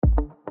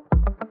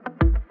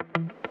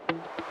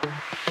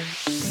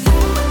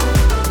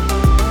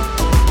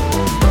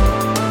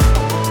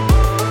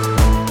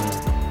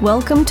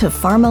Welcome to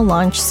Pharma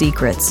Launch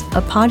Secrets,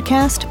 a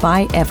podcast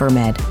by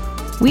Evermed.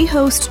 We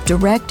host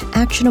direct,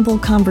 actionable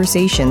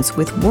conversations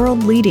with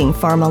world-leading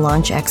pharma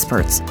launch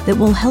experts that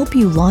will help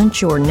you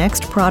launch your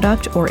next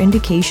product or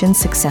indication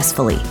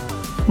successfully.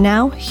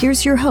 Now,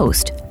 here's your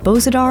host,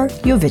 Bozidar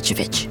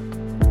Jovicevic.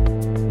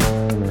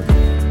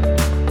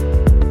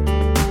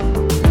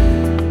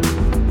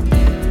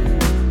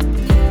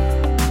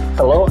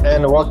 Hello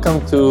and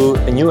welcome to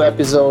a new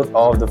episode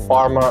of the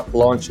Pharma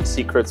Launch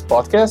Secrets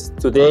podcast.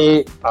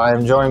 Today, I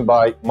am joined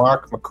by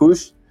Mark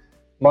Makuch.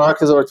 Mark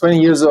has over 20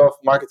 years of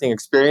marketing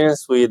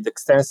experience with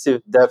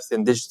extensive depth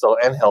in digital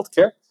and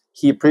healthcare.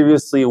 He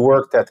previously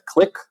worked at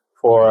Click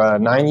for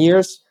 9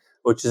 years,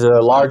 which is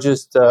the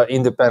largest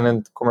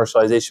independent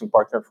commercialization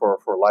partner for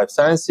life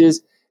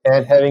sciences,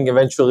 and having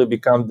eventually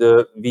become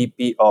the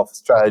VP of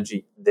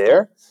strategy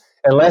there.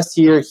 And last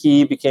year,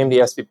 he became the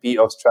SVP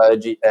of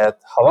strategy at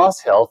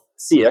Havas Health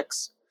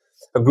CX,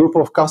 a group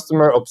of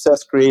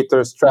customer-obsessed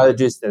creators,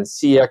 strategists, and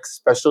CX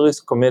specialists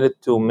committed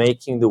to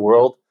making the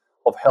world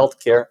of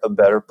healthcare a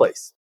better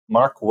place.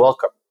 Mark,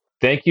 welcome.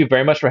 Thank you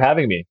very much for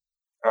having me.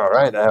 All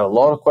right, I have a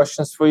lot of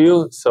questions for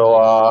you,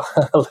 so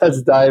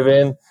let's dive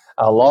in.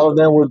 A lot of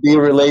them would be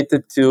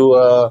related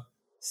to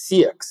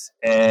CX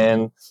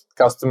and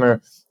customer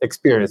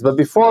experience. But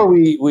before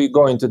we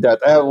go into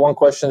that, I have one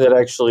question that I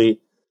actually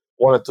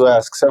wanted to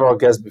ask several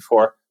guests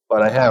before,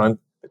 but I haven't.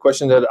 The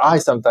question that I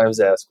sometimes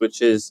ask,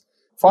 which is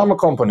pharma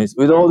companies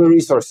with all the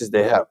resources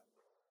they have,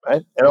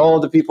 right? And all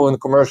the people in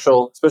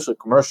commercial, especially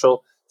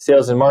commercial,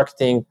 sales and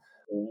marketing,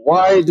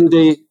 why do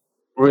they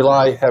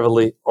rely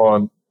heavily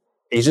on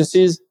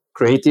agencies,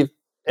 creative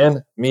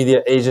and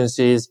media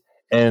agencies,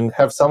 and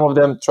have some of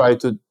them try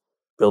to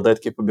build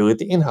that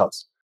capability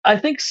in-house? I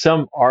think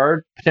some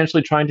are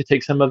potentially trying to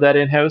take some of that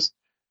in-house,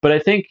 but I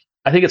think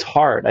it's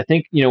hard. I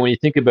think, when you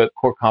think about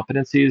core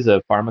competencies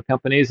of pharma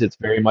companies, it's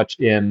very much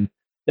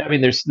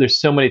there's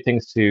so many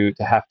things to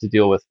have to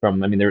deal with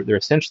they're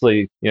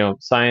essentially,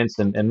 science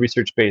and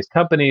research-based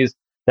companies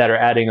that are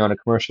adding on a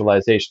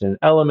commercialization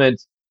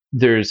element.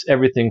 There's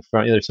everything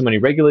from, there's so many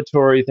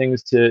regulatory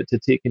things to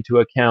take into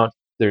account.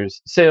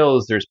 There's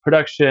sales, there's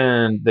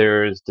production,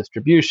 there's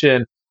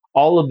distribution.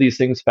 All of these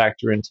things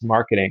factor into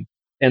marketing.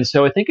 And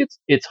so I think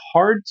it's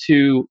hard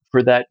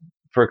for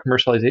a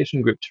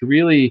commercialization group to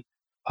really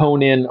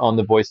hone in on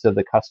the voice of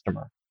the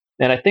customer.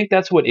 And I think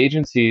that's what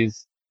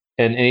agencies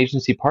and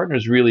agency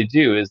partners really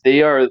do, is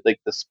they are like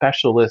the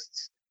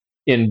specialists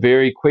in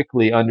very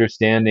quickly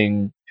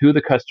understanding who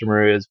the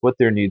customer is, what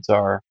their needs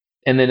are,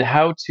 and then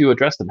how to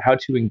address them, how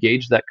to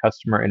engage that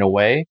customer in a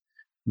way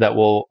that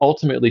will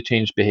ultimately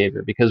change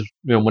behavior. Because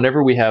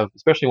whenever we have,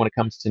 especially when it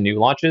comes to new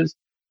launches,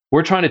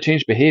 we're trying to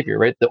change behavior,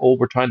 right?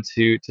 We're trying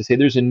to say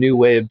there's a new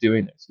way of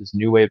doing this, there's a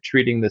new way of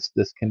treating this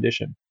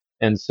condition.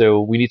 And so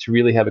we need to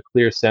really have a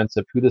clear sense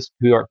of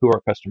who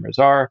our customers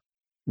are,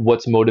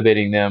 what's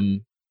motivating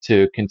them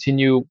to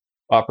continue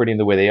operating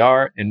the way they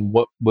are, and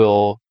what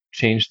will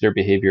change their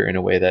behavior in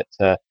a way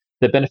that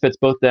benefits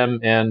both them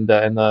and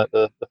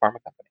the pharma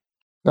company.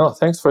 No,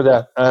 thanks for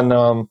that.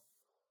 And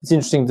it's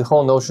interesting, the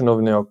whole notion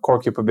of core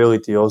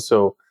capability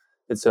also.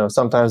 It's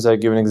sometimes I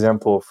give an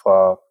example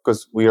of,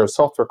 because we are a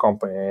software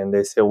company, and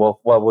they say, well,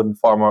 why wouldn't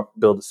pharma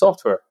build the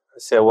software? I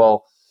say,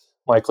 well,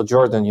 Michael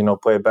Jordan,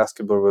 played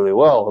basketball really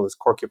well. It was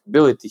core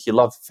capability. He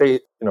loved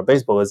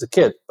baseball as a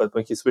kid, but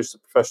when he switched to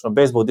professional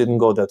baseball, it didn't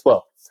go that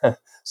well.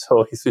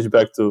 So he switched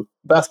back to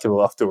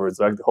basketball afterwards,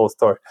 like the whole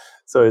story.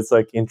 So it's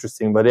like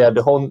interesting. But yeah,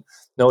 the whole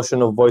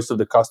notion of voice of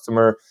the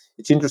customer,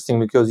 it's interesting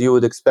because you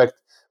would expect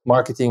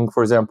marketing,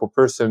 for example,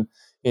 person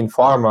in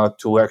pharma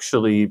to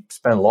actually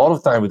spend a lot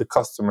of time with the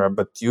customer,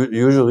 but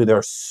usually there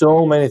are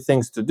so many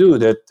things to do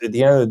that at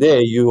the end of the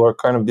day, you are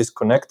kind of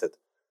disconnected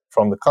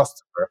from the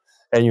customer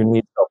and you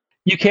need help.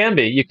 You can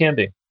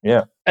be.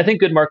 Yeah. I think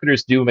good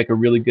marketers do make a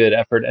really good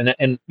effort.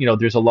 And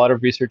there's a lot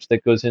of research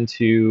that goes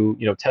into,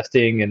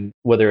 testing, and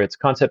whether it's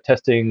concept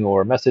testing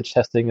or message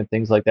testing and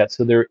things like that.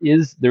 So there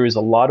is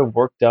a lot of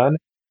work done.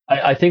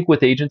 I think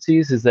with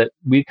agencies is that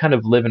we kind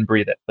of live and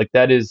breathe it. Like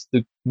that is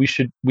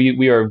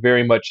we are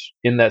very much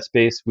in that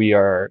space. We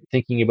are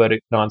thinking about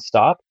it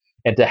nonstop.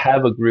 And to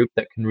have a group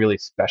that can really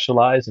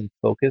specialize and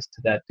focus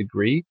to that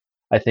degree,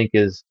 I think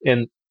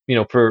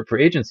for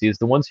agencies,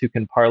 the ones who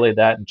can parlay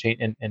that and change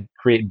and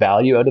create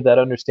value out of that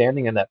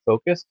understanding and that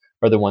focus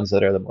are the ones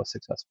that are the most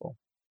successful.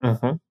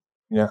 Mm-hmm.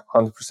 Yeah,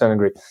 100%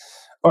 agree.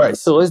 All right,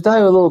 so let's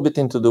dive a little bit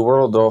into the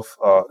world of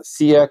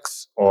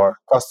CX or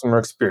customer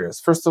experience.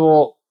 First of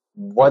all,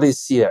 what is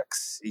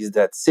CX? Is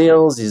that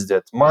sales? Is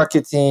that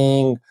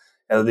marketing?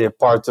 Are they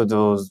part of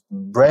those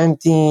brand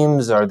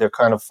teams? Are they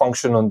kind of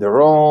function on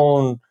their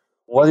own?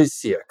 What is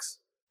CX?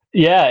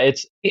 Yeah,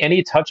 it's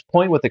any touch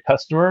point with the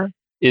customer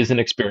is an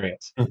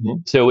experience. Mm-hmm.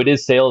 So it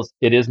is sales,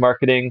 it is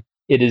marketing,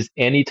 it is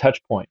any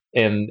touch point.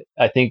 And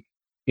I think,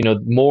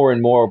 more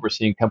and more we're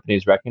seeing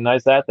companies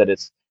recognize that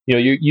it's, you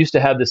used to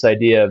have this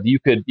idea of you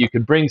could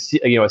bring a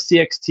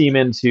CX team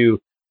in to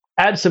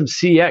add some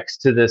CX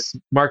to this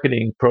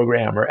marketing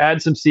program or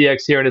add some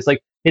CX here. And it's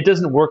like, it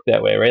doesn't work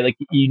that way, right? Like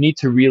you need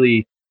to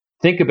really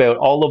think about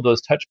all of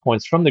those touch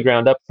points from the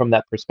ground up from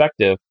that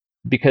perspective,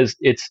 because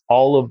it's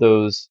all of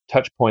those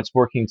touch points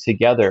working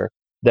together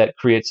that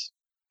creates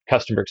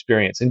customer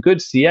experience. And good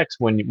CX,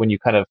 when you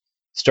kind of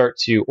start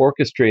to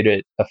orchestrate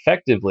it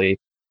effectively,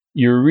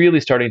 you're really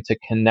starting to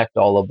connect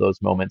all of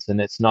those moments, and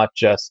it's not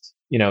just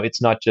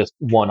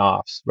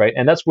one-offs, right?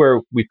 And that's where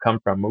we've come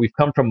from. We've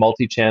come from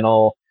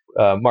multi-channel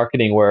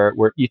marketing, where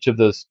each of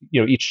those,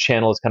 each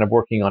channel is kind of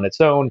working on its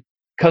own.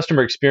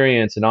 Customer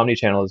experience and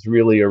omni-channel is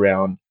really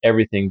around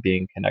everything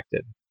being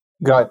connected.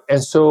 Got it.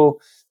 And so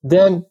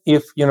then,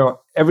 if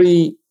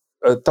every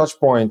touch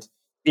point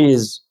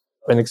is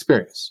an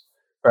experience,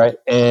 right?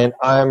 And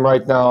I'm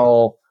right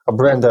now a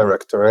brand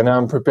director, and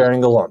I'm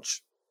preparing a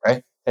launch,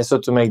 right? And so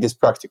to make this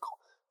practical,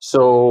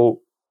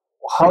 so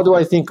how do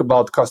I think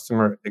about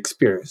customer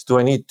experience? Do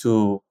I need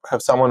to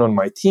have someone on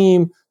my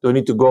team? Do I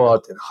need to go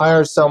out and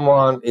hire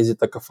someone? Is it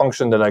like a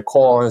function that I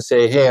call and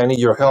say, hey, I need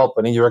your help,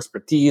 I need your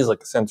expertise,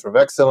 like a center of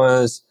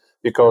excellence,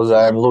 because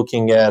I'm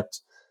looking at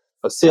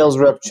a sales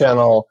rep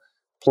channel,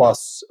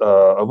 plus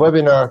a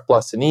webinar,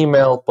 plus an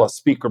email, plus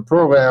speaker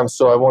program.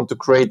 So I want to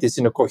create this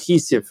in a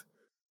cohesive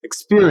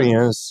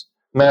experience,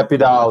 map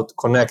it out,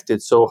 connect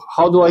it. So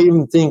how do I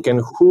even think,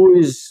 and who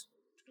is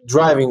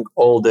driving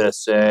all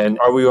this? And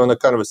are we on a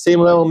kind of a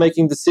same level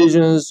making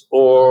decisions,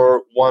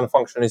 or one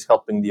function is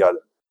helping the other?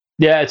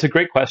 Yeah, it's a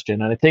great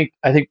question. And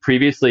I think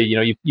previously,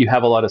 you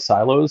have a lot of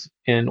silos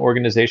in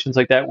organizations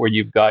like that, where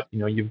you've got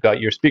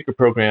your speaker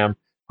program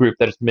group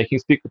that is making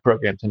speaker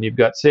programs, and you've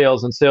got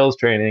sales and sales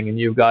training, and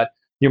you've got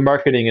your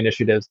marketing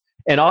initiatives.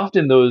 And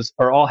often those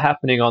are all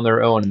happening on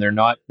their own, and they're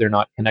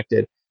not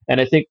connected. And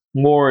I think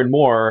more and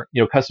more,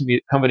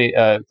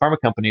 pharma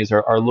companies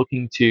are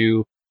looking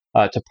to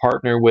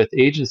partner with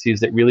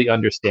agencies that really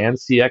understand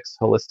CX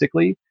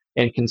holistically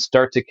and can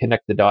start to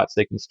connect the dots.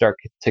 They can start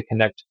to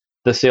connect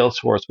the sales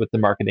force with the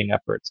marketing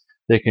efforts.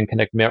 They can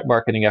connect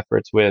marketing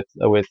efforts with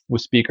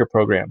speaker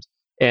programs,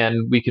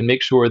 and we can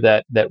make sure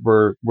that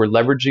we're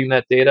leveraging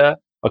that data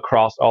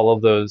across all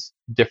of those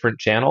different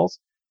channels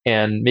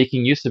and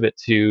making use of it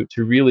to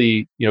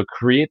really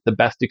create the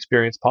best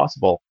experience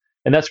possible.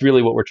 And that's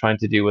really what we're trying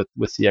to do with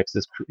CX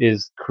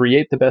is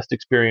create the best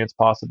experience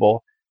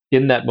possible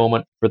in that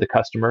moment for the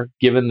customer,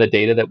 given the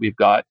data that we've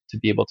got to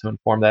be able to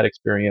inform that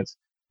experience.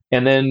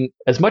 And then,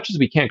 as much as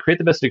we can, create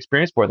the best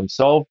experience for them.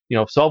 Solve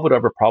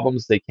whatever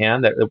problems they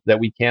can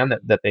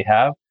that they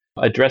have.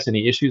 Address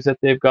any issues that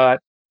they've got.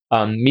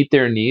 Meet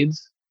their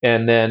needs,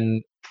 and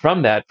then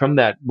from that,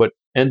 what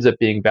ends up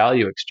being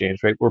value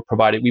exchange, right?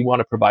 We want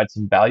to provide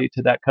some value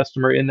to that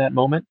customer in that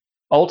moment.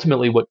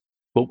 Ultimately, what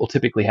will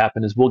typically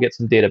happen is we'll get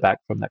some data back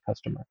from that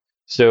customer.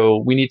 So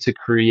we need to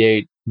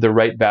create the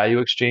right value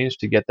exchange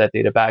to get that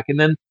data back, and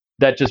then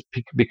that just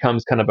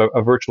becomes kind of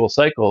a virtuous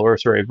cycle,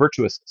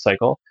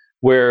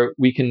 where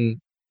we can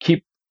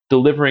keep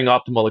delivering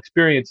optimal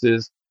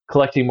experiences,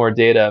 collecting more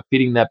data,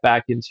 feeding that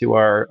back into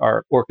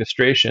our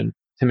orchestration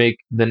to make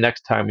the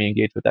next time we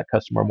engage with that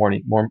customer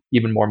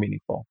even more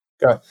meaningful.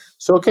 Got it.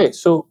 So, okay,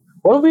 so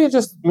what would be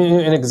just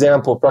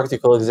an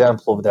practical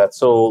example of that?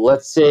 So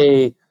let's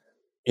say,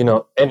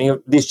 any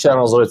of these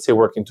channels, let's say,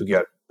 working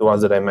together, the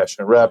ones that I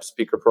mentioned, rep,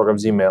 speaker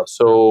programs, email.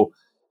 So,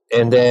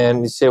 and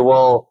then you say,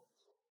 well,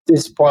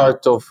 this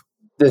part of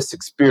this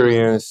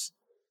experience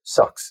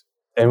sucks,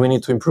 and we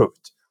need to improve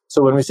it.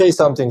 So when we say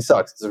something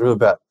sucks, it's really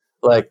bad.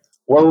 Like,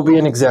 what would be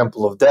an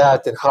example of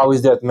that, and how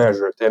is that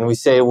measured? And we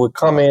say we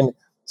come in,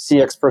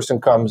 CX person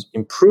comes,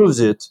 improves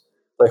it.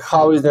 Like,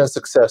 how is that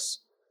success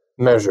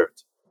measured?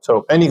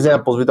 So any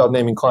examples without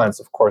naming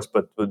clients, of course,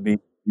 but would be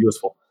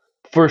useful.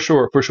 For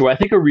sure. I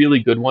think a really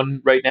good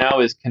one right now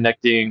is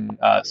connecting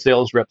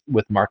sales reps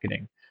with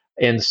marketing.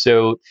 And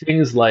so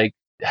things like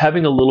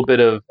having a little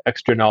bit of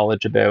extra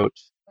knowledge about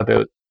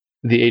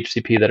the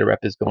HCP that a rep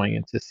is going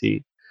in to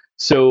see.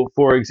 So,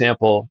 for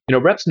example,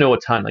 reps know a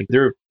ton. Like,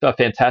 they're a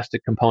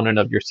fantastic component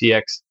of your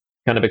CX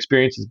kind of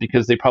experiences,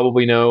 because they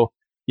probably know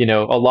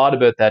a lot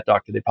about that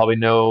doctor. They probably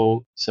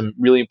know some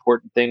really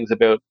important things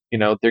about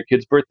their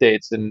kids' birth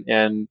dates and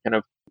kind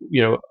of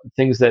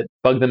things that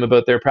bug them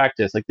about their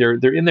practice. Like, they're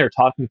in there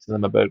talking to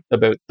them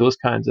about those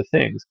kinds of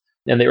things,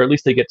 and or at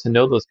least they get to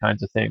know those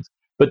kinds of things.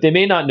 But they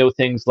may not know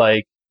things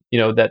like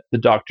that the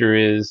doctor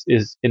is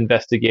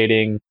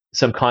investigating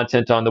some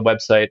content on the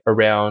website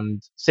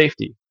around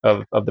safety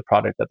of the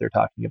product that they're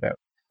talking about.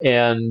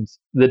 And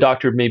the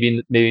doctor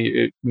may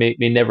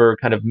never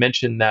kind of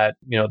mention that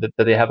that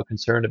they have a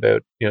concern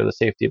about the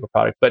safety of a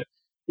product. But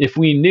if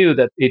we knew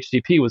that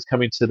HCP was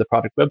coming to the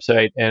product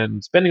website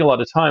and spending a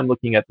lot of time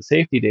looking at the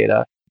safety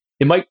data,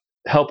 it might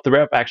help the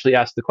rep actually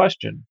ask the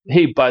question,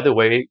 hey, by the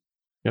way,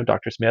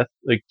 Dr. Smith,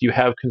 like, do you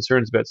have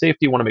concerns about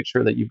safety? You want to make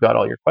sure that you've got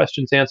all your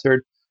questions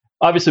answered.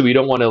 Obviously, we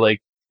don't want to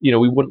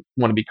we wouldn't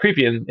want to be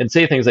creepy and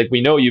say things like,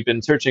 we know you've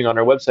been searching on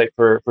our website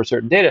for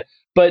certain data,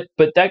 but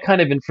that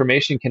kind of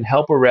information can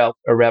help a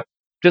rep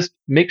just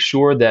make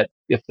sure that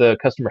if the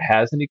customer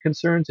has any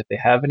concerns, if they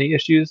have any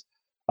issues,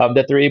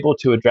 that they're able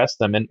to address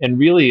them. And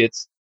really,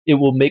 it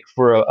will make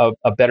for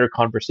a better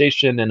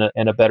conversation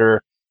and a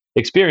better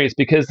experience,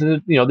 because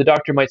the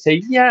doctor might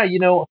say, yeah,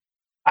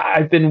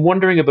 I've been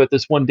wondering about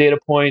this one data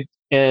point,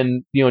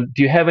 and do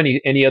you have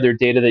any other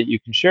data that you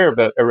can share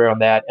about around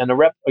that? And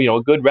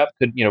a good rep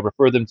could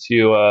refer them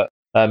to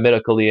a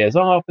medical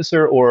liaison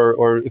officer,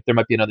 or if there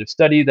might be another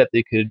study that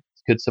they could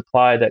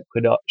supply that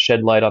could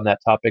shed light on that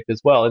topic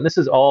as well. And this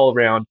is all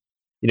around,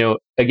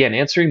 again,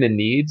 answering the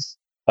needs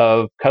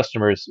of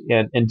customers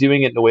and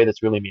doing it in a way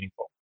that's really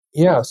meaningful.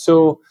 Yeah,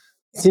 so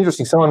it's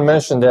interesting. Someone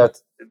mentioned that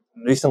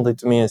recently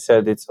to me and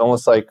said it's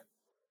almost like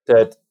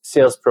that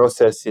sales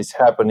process is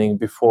happening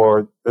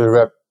before the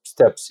rep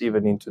steps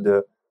even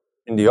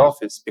in the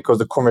office, because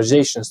the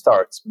conversation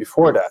starts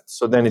before that.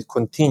 So then it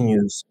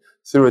continues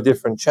through a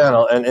different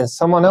channel. And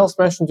someone else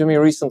mentioned to me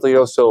recently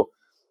also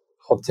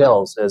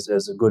hotels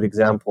as a good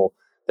example,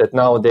 that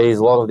nowadays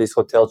a lot of these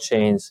hotel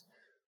chains,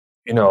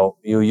 you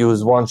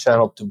use one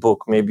channel to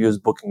book, maybe use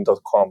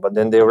booking.com, but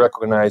then they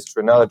recognize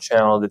through another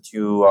channel that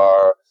you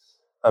are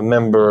a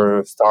member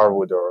of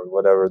Starwood or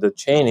whatever the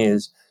chain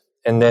is,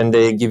 and then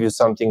they give you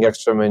something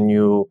extra when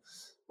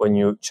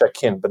you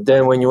check in. But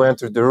then when you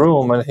enter the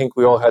room, and I think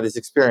we all had these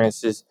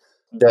experiences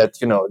that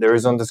there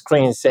is on the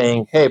screen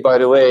saying, hey, by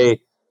the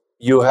way,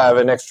 you have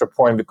an extra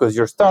point because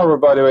you're Starwood.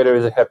 By the way, there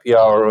is a happy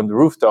hour on the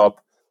rooftop,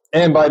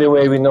 and by the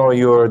way, we know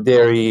you're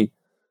dairy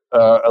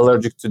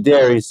allergic to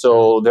dairy,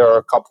 so there are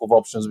a couple of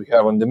options we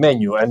have on the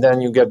menu. And then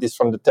you get this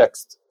from the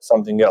text,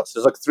 something else.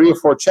 There's like 3 or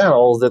 4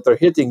 channels that are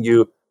hitting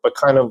you, but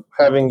kind of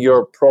having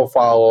your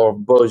profile or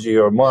Boji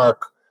or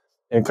Mark,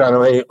 and kind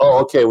of, hey,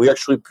 oh, okay, we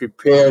actually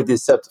prepared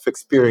this set of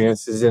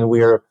experiences and we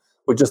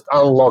just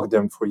unlock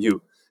them for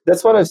you.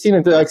 That's what I've seen,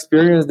 and I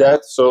experienced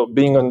that. So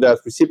being on that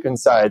recipient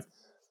side,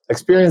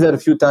 experienced that a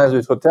few times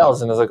with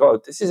hotels, and I was like, oh,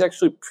 this is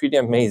actually pretty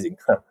amazing.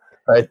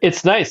 Right?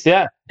 It's nice,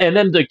 yeah. And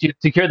then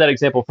to carry that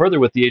example further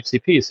with the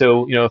HCP,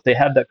 so if they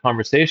have that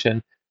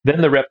conversation,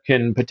 then the rep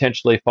can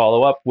potentially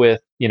follow up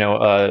with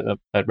a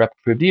rep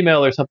approved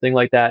email or something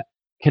like that.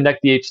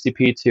 Connect the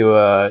HCP to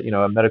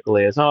a medical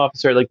liaison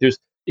officer.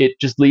 It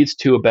just leads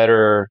to a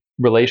better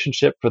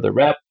relationship for the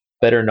rep,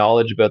 better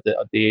knowledge about the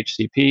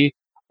HCP,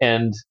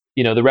 and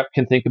the rep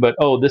can think about,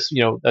 oh,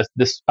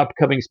 this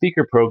upcoming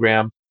speaker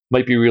program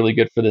might be really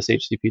good for this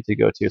HCP to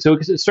go to. So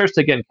it starts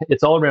to, again,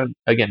 it's all around,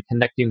 again,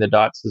 connecting the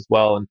dots as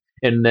well,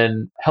 and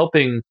then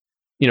helping,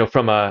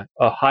 from a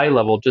high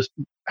level, just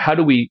how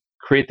do we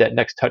create that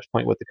next touch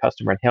point with the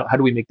customer, and how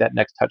do we make that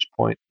next touch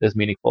point as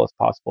meaningful as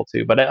possible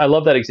too. But I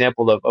love that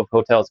example of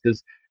hotels,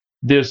 because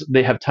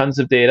they have tons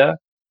of data,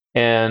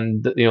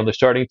 and they're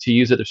starting to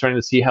use it. They're starting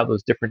to see how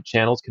those different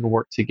channels can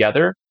work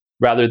together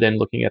rather than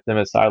looking at them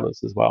as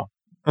silos as well.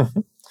 Mm-hmm.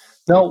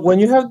 Now, when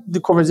you have the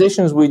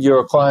conversations with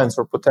your clients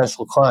or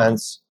potential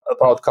clients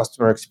about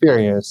customer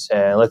experience,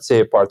 and let's say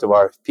a part of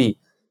RFP,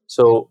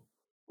 so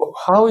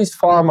how is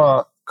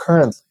pharma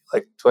currently,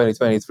 like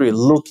 2023,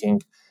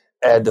 looking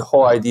at the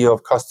whole idea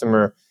of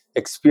customer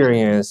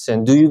experience?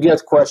 And do you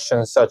get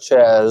questions such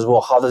as,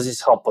 well, how does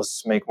this help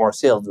us make more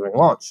sales during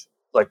launch?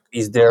 Like,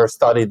 is there a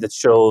study that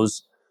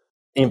shows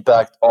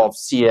impact of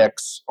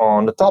CX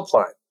on the top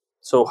line?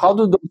 So how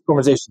do those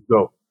conversations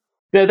go?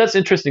 Yeah, that's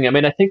interesting. I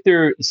mean, I think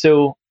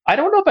I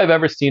don't know if I've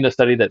ever seen a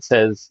study that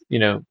says,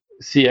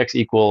 CX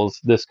equals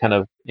this kind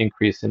of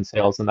increase in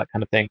sales and that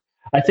kind of thing.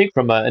 I think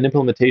from an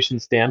implementation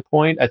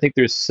standpoint, I think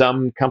there's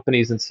some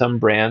companies and some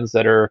brands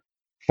that are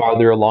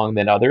farther along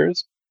than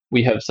others.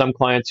 We have some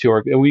clients who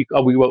are, we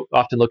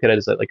often look at it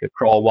as like a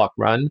crawl, walk,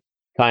 run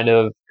kind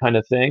of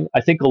thing.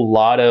 I think a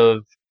lot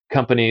of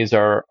companies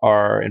and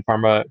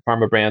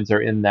pharma brands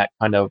are in that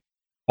kind of,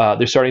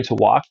 they're starting to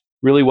walk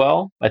really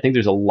well. I think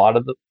there's a lot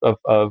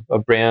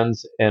of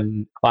brands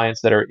and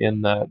clients that are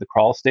in the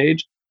crawl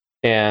stage,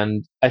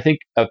 and I think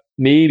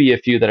maybe a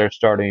few that are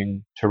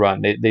starting to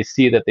run. They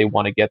see that they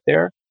want to get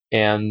there,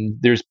 and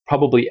there's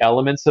probably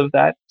elements of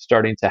that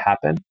starting to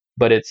happen.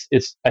 But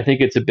I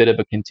think it's a bit of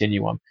a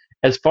continuum.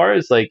 As far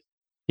as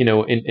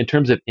in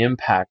terms of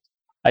impact,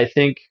 I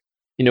think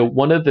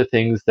one of the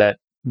things that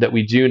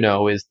we do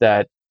know is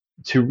that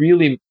to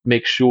really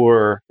make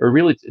sure, or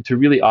really to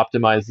really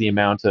optimize the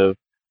amount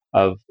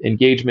of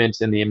engagement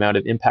and the amount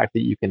of impact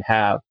that you can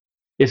have,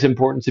 it's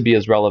important to be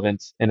as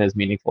relevant and as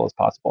meaningful as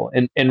possible.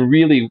 And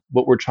really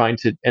what we're trying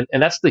to, and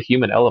that's the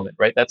human element,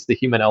 right? That's the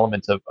human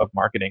element of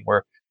marketing,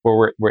 where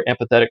we're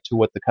empathetic to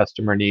what the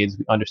customer needs.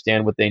 We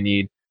understand what they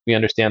need. We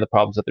understand the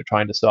problems that they're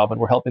trying to solve, and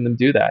we're helping them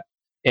do that.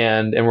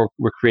 And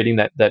we're creating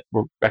that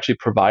we're actually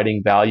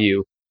providing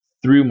value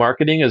through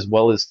marketing as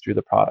well as through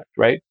the product,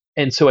 right?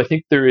 And so I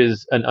think there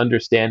is an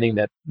understanding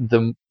that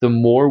the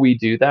more we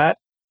do that,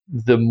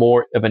 the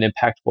more of an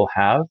impact we'll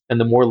have, and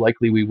the more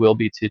likely we will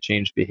be to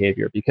change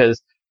behavior. Because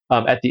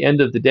at the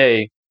end of the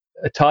day,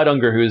 Todd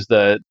Unger, who's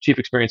the chief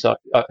experience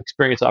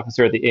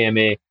officer at the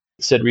AMA,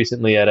 said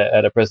recently at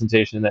a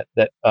presentation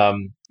that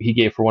he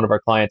gave for one of our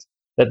clients,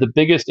 that the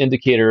biggest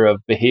indicator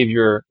of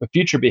behavior, of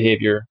future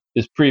behavior,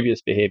 is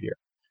previous behavior.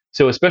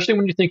 So especially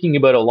when you're thinking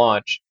about a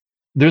launch,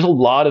 there's a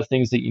lot of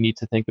things that you need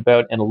to think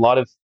about, and a lot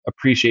of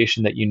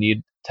appreciation that you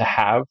need to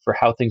have for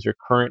how things are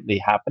currently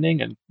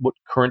happening and what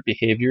current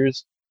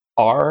behaviors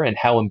are and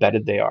how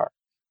embedded they are,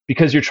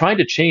 because you're trying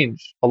to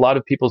change a lot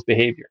of people's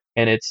behavior,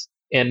 and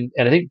And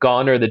I think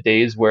gone are the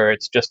days where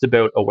it's just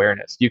about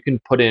awareness. You can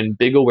put in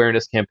big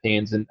awareness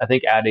campaigns, and I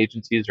think ad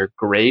agencies are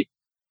great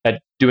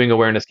at doing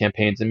awareness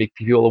campaigns and make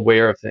people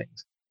aware of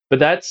things. But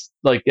that's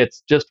like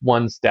it's just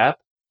one step.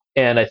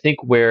 And I think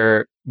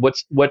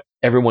what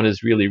everyone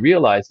is really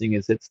realizing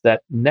is it's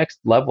that next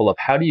level of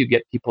how do you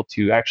get people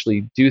to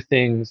actually do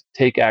things,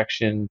 take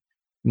action,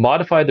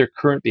 modify their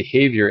current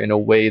behavior in a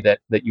way that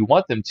you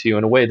want them to,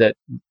 in a way that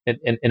and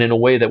in a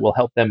way that will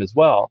help them as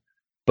well.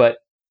 But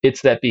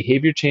it's that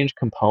behavior change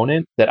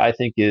component that I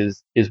think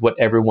is what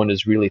everyone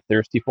is really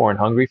thirsty for and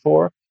hungry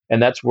for,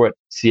 and that's what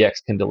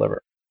CX can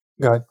deliver.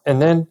 Got it.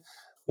 And then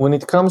when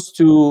it comes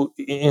to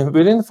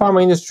within the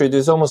pharma industry,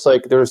 there's almost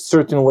like there's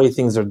certain way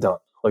things are done.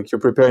 Like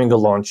you're preparing a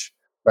launch,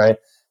 right?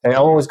 And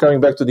I'm always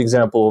coming back to the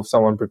example of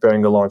someone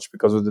preparing a launch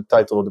because of the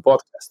title of the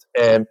podcast.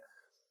 And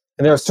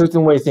there are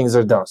certain way things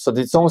are done. So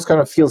it's almost kind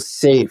of feels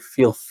safe,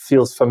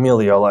 feels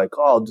familiar. Like,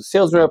 oh, I'll do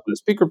sales rep, the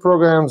speaker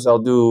programs, I'll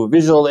do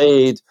visual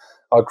aid,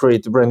 I'll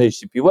create the brand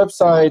HTTP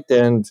website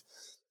and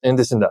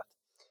this and that.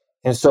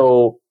 And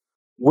so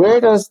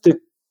where does the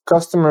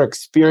customer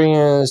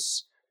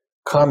experience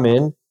come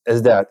in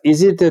as that?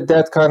 Is it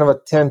that kind of a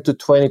 10 to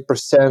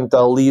 20%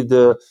 I'll leave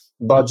the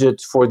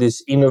budget for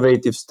this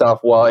innovative stuff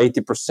while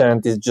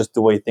 80% is just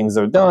the way things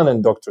are done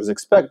and doctors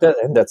expect that,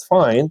 and that's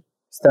fine,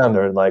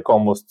 standard, like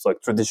almost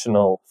like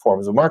traditional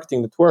forms of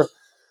marketing that work?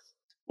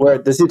 Where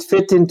does it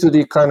fit into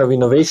the kind of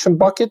innovation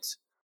bucket,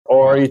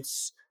 or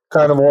it's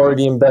kind of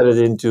already embedded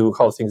into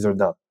how things are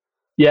done?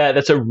 Yeah,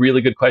 that's a really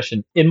good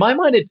question. In my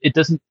mind, it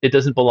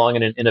doesn't belong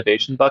in an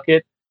innovation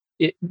bucket.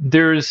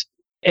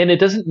 And it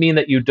doesn't mean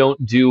that you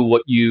don't do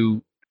what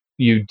you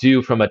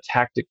do from a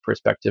tactic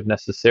perspective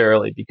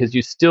necessarily, because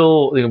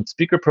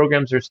speaker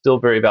programs are still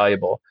very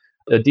valuable.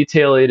 A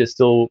detail aid is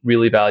still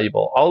really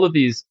valuable. All of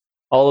these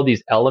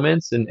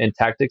elements and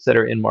tactics that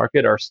are in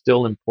market are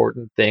still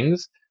important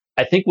things.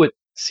 I think what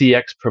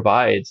CX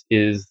provides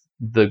is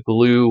the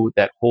glue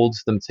that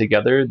holds them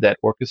together, that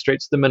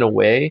orchestrates them in a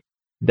way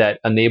that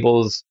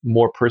enables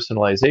more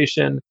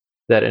personalization,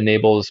 that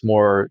enables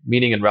more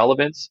meaning and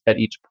relevance at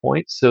each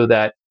point, so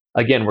that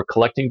again we're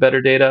collecting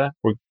better data,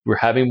 we're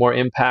having more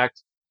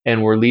impact,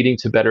 and we're leading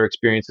to better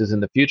experiences in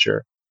the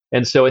future.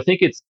 And so I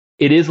think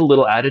it is a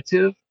little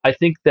additive. I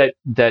think that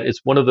it's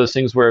one of those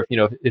things where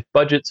if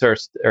budgets are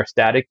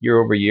static year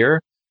over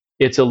year,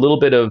 it's a little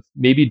bit of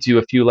maybe do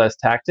a few less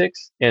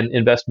tactics and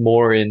invest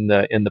more in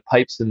the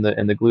pipes and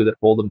the glue that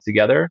hold them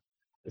together,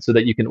 so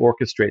that you can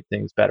orchestrate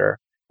things better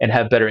and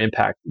have better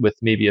impact with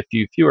maybe a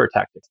few fewer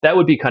tactics. That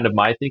would be kind of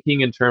my thinking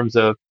in terms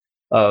of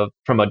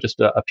from just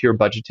a pure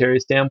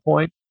budgetary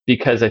standpoint,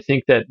 because I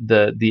think that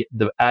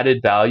the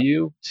added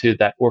value to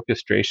that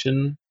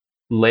orchestration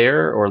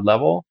layer or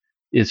level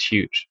is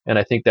huge, and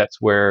I think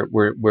that's where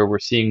we're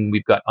seeing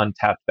we've got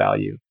untapped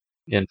value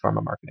in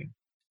pharma marketing.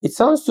 It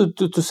sounds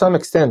to some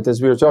extent,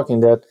 as we were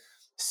talking, that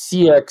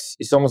CX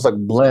is almost like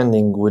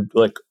blending with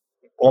like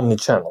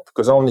omnichannel,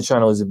 because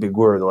omnichannel is a big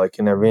word like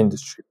in every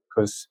industry.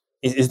 Because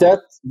is that,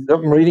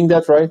 I'm reading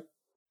that right?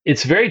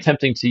 It's very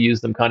tempting to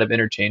use them kind of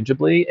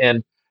interchangeably,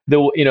 and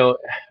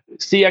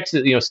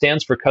CX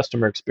stands for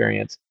customer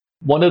experience.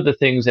 One of the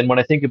things, and when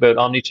I think about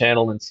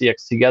omnichannel and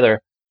CX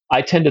together,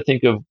 I tend to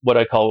think of what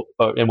I call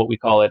and what we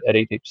call it at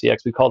HHCX,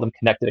 we call them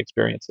connected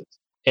experiences.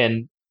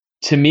 And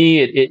to me,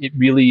 it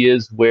really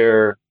is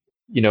where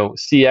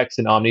CX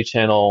and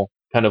omnichannel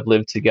kind of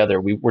live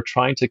together. We're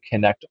trying to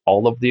connect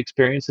all of the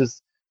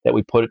experiences that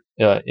we put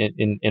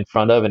in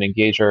front of and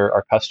engage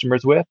our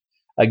customers with,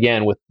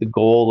 again, with the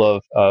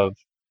goal of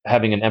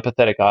having an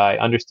empathetic eye,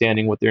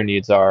 understanding what their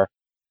needs are,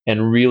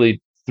 and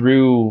really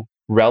through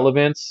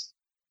relevance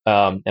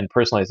and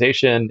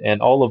personalization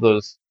and all of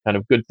those kind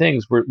of good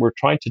things, we're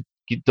trying to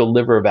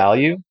deliver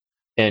value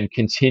and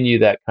continue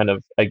that kind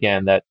of,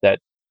 again, that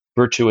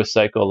virtuous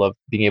cycle of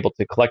being able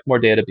to collect more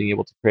data, being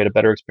able to create a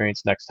better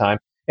experience next time.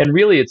 And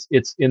really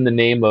it's in the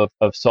name of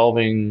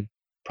solving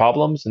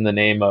problems, in the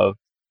name of,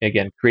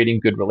 again, creating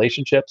good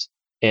relationships.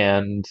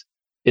 And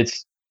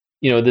it's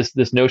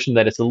this notion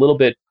that it's a little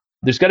bit,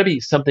 there's got to be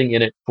something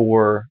in it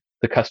for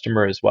the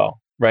customer as well,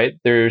 right?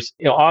 There's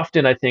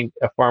often I think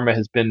a pharma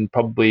has been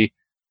probably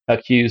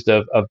accused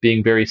of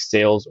being very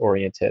sales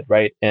oriented,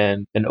 right?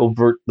 And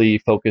overtly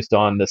focused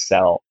on the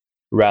sell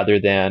rather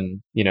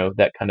than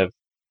that kind of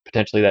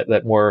potentially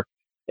that more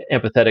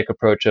empathetic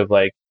approach of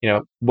like,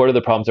 what are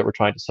the problems that we're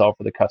trying to solve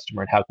for the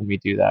customer, and how can we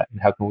do that, and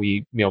how can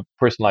we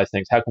personalize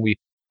things, how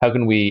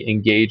can we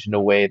engage in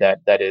a way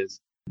that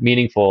is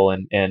meaningful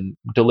and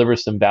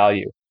delivers some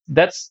value.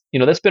 That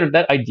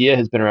idea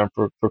has been around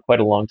for quite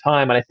a long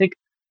time, and I think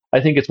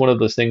it's one of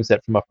those things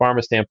that from a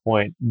pharma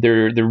standpoint, they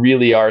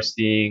really are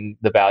seeing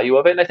the value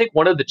of it. And I think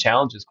one of the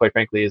challenges, quite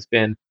frankly, has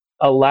been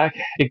a lack.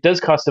 It does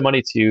cost some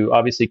money to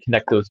obviously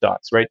connect those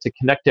dots, right? To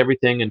connect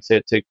everything and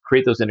to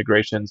create those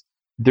integrations.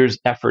 There's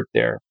effort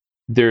there.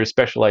 There's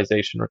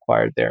specialization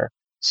required there.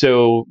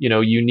 So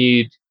you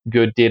need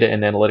good data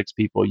and analytics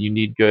people. You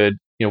need good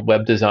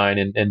web design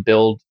and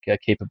build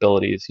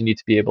capabilities. You need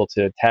to be able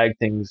to tag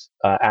things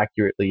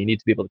accurately. You need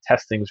to be able to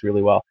test things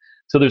really well.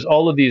 So there's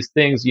all of these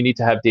things. You need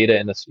to have data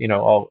in this,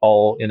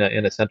 all in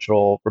a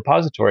central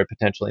repository,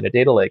 potentially in a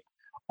data lake.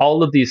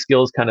 All of these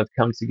skills kind of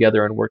come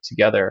together and work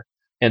together.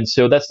 And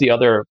so that's the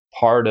other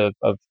part of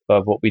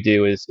what we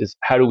do is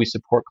how do we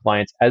support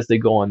clients as they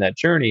go on that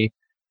journey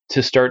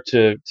to start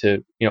to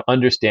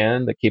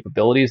understand the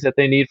capabilities that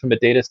they need from a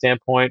data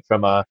standpoint,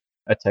 from a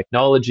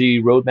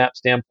technology roadmap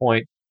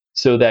standpoint,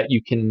 so that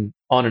you can,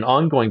 on an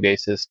ongoing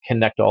basis,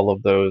 connect all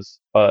of those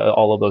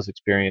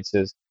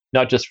experiences,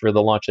 not just for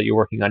the launch that you're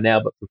working on now,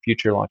 but for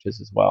future launches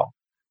as well,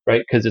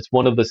 right? Because it's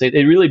one of the things.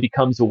 It really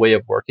becomes a way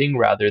of working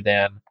rather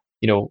than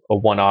a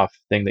one-off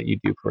thing that you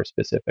do for a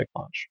specific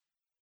launch.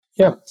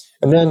 Yeah,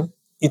 and then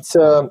it's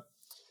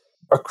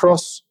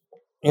across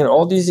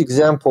all these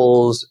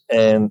examples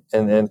and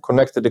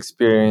connected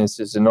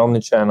experiences and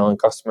omnichannel and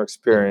customer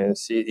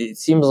experience. It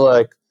seems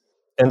like,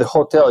 and the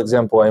hotel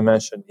example I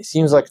mentioned, it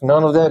seems like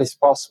none of that is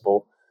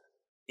possible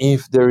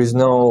if there is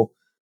no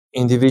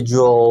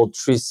individual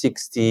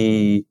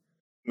 360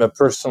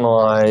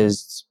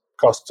 personalized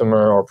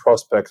customer or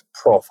prospect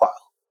profile.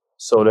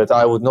 So that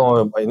I would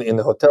know in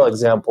the hotel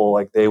example,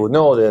 like they would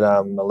know that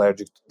I'm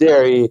allergic to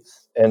dairy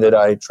and that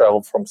I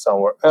traveled from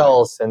somewhere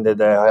else and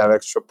that I have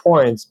extra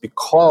points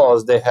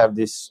because they have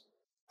this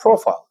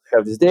profile, they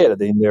have this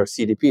data in their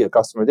CDP, the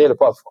customer data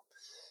platform.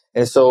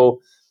 And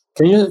so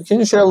can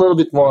you share a little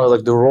bit more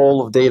like the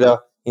role of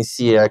data in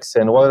CX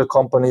and what are the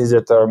companies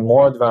that are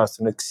more advanced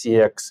in the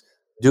CX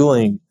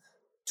doing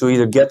to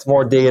either get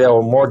more data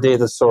or more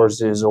data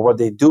sources or what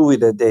they do with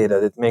the data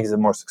that makes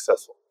them more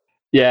successful?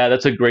 Yeah,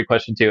 that's a great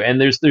question too. And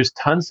there's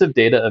tons of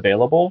data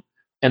available,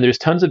 and there's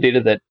tons of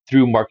data that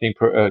through marketing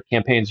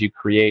campaigns you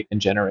create and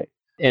generate.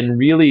 And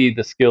really,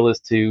 the skill is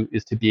to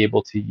be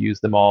able to use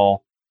them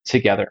all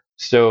together.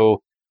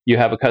 So you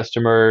have a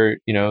customer,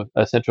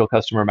 a central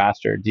customer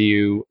master.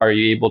 Are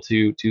you able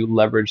to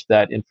leverage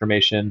that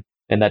information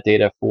and that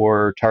data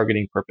for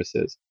targeting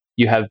purposes?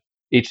 You have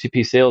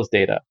HCP sales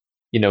data.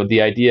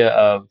 The idea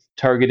of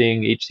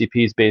targeting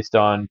HCPs based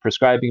on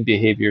prescribing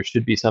behavior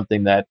should be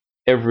something that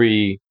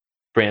every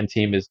brand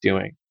team is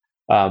doing,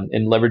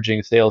 and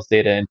leveraging sales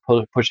data and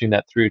pushing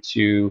that through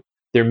to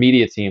their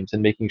media teams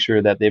and making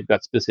sure that they've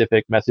got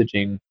specific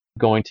messaging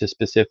going to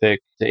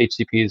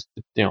HCPs,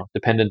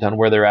 dependent on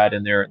where they're at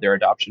in their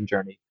adoption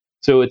journey.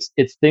 So it's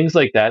things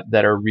like that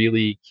that are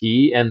really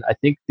key. And I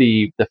think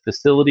the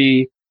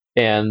facility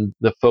and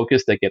the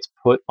focus that gets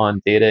put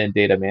on data and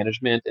data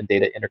management and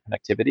data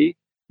interconnectivity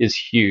is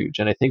huge.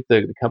 And I think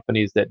the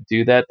companies that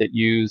do that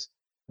use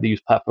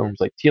platforms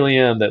like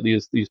Telium, that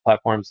use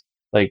platforms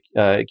like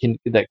that can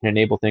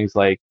enable things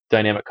like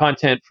dynamic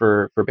content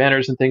for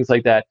banners and things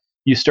like that.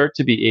 You start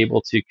to be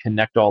able to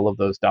connect all of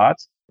those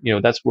dots.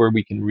 That's where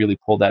we can really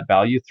pull that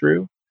value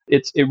through.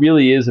 It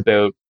really is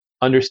about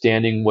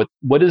understanding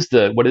what is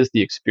the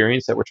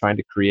experience that we're trying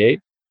to create,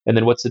 and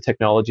then what's the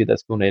technology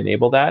that's going to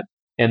enable that,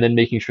 and then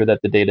making sure that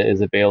the data is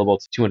available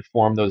to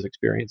inform those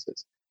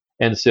experiences.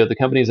 And so the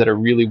companies that are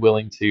really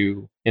willing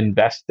to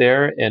invest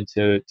there and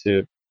to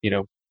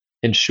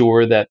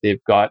ensure that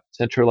they've got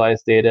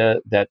centralized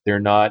data, that they're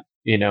not,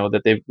 they're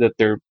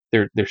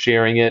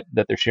sharing it,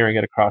 that they're sharing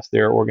it across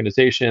their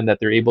organization, that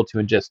they're able to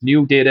ingest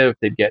new data if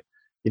they get,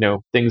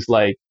 things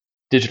like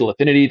digital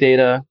affinity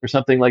data or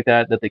something like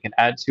that they can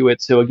add to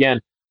it. So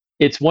again,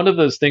 it's one of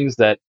those things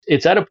that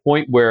it's at a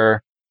point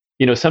where,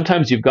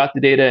 sometimes you've got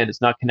the data and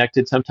it's not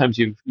connected. Sometimes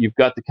you've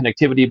got the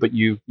connectivity, but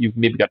you've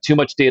maybe got too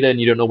much data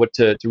and you don't know what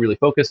to really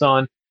focus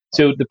on.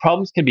 So the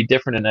problems can be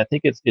different, and I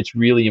think it's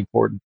really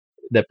important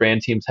that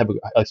brand teams have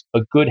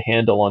a good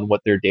handle on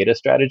what their data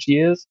strategy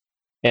is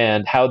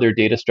and how their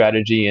data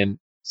strategy and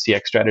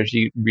CX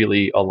strategy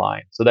really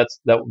align. So that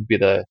would be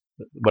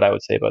what I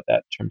would say about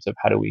that in terms of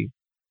how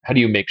do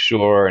you make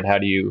sure and how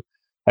do you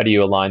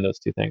align those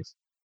two things?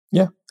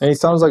 Yeah, and it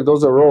sounds like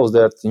those are roles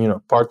that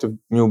part of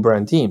new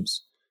brand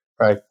teams,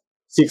 right?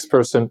 CX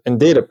person and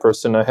data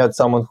person. I had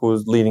someone who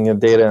was leading a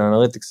data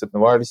analytics at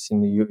Novartis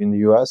in the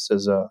US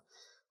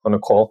on a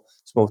call.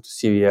 Let's move to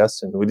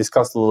CVS, and we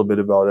discussed a little bit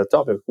about that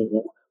topic,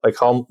 like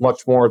how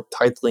much more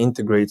tightly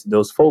integrated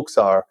those folks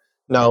are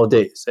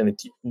nowadays, and it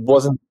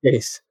wasn't the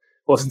case.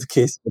 Wasn't the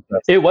case.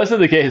 It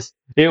wasn't the case.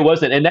 It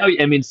wasn't, and now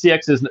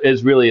CX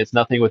is really it's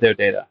nothing without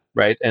data,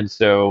 right? And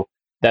so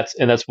that's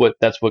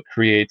what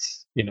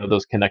creates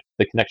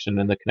the connection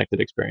and the connected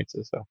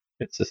experiences. So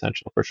it's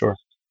essential for sure.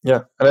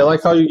 Yeah, and I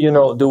like how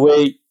the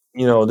way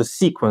the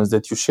sequence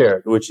that you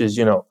shared, which is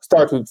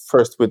start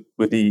first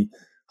with the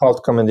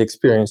outcome and the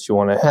experience you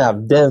want to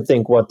have, then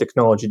think what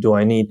technology do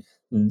I need,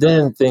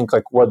 then think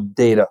like what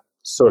data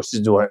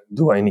sources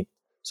do I need.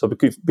 So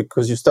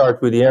because you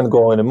start with the end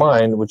goal in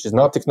mind, which is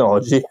not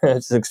technology,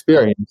 it's an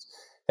experience,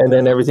 and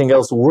then everything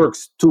else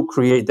works to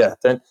create that.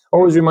 And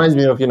always reminds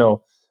me of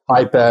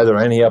iPad or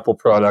any Apple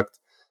product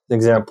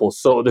example.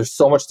 So there's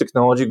so much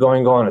technology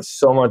going on, there's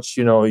so much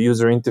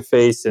user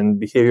interface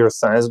and behavioral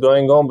science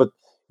going on, but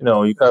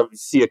you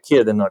see a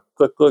kid and not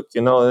click,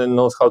 and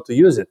knows how to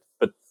use it.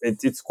 but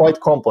it's quite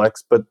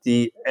complex. But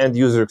the end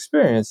user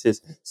experience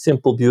is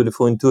simple,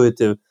 beautiful,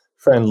 intuitive,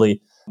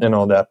 friendly, and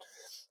all that.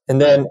 And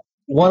then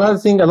one other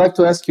thing I'd like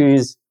to ask you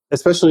is,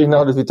 especially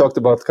now that we talked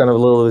about kind of a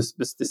little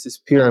this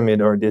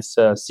pyramid or this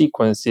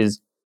sequence,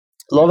 is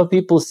a lot of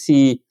people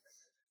see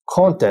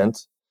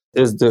content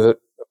as the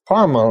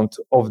paramount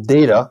of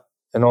data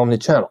and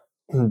omnichannel,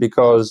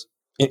 because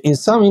in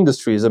some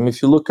industries, I mean,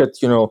 if you look at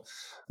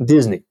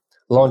Disney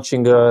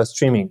launching a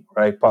streaming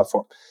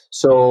platform,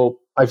 so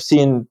I've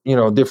seen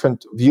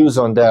different views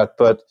on that,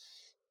 but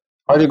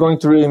are they going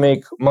to really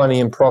make money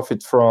and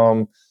profit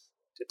from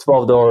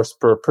 $12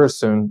 per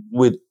person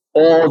with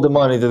all the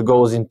money that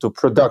goes into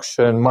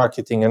production,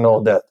 marketing, and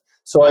all that?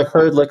 So I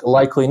heard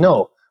likely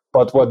no.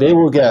 But what they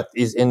will get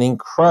is an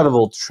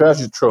incredible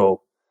treasure trove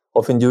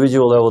of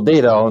individual level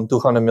data on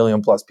 200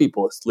 million plus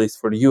people, at least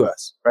for the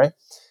US, right?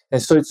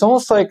 And so it's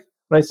almost like,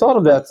 when I thought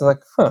of that, it's like,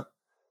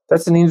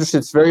 that's an industry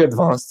that's very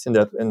advanced in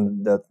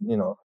that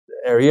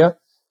area.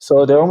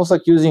 So they're almost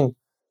like using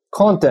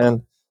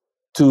content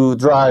to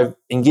drive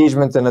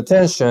engagement and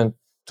attention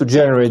to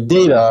generate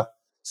data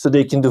so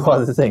they can do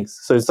other things.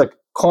 So it's like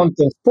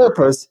content's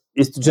purpose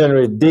is to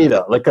generate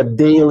data, like a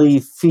daily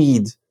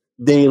feed,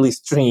 daily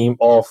stream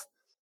of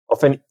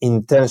an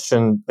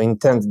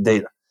intent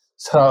data.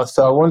 So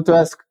I wanted to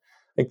ask,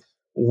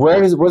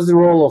 what's the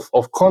role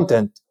of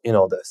content in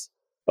all this?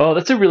 Oh,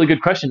 that's a really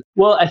good question.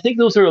 Well, I think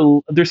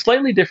they're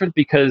slightly different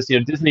because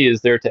Disney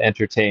is there to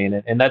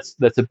entertain, and that's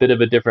a bit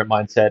of a different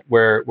mindset.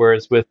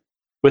 Whereas with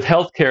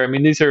healthcare, I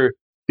mean, these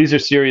are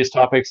serious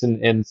topics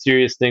and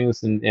serious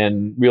things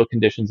and real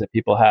conditions that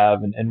people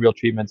have and real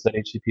treatments that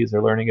HCPs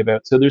are learning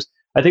about. So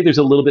I think there's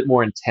a little bit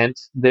more intent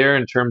there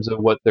in terms of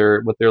what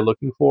they're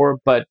looking for.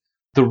 But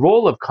the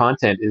role of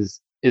content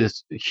is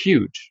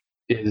huge,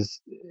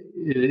 is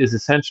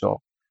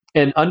essential.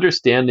 And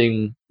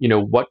understanding,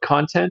 what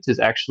content is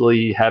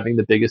actually having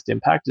the biggest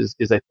impact is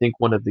I think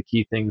one of the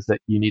key things that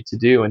you need to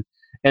do.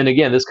 And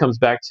again, this comes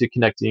back to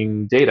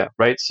connecting data,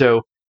 right?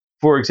 So,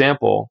 for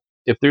example,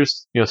 if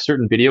there's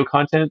certain video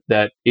content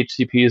that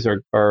HCPs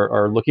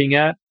are looking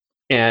at,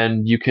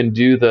 and you can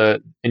you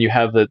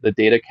have the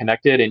data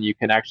connected, and you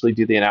can actually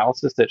do the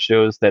analysis that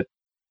shows that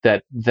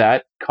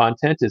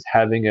content is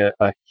having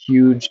a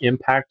huge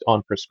impact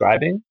on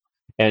prescribing,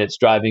 and it's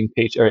driving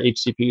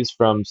HCPs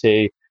from,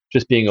 say,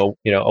 just being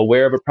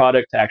aware of a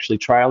product to actually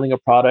trialing a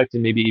product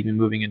and maybe even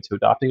moving into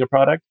adopting a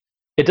product.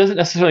 It doesn't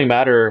necessarily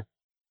matter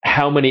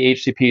how many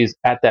HCPs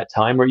at that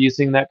time are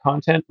using that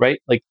content, right?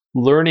 Like,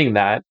 learning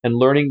that and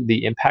learning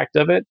the impact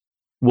of it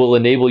will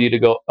enable you to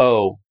go,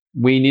 oh,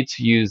 we need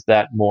to use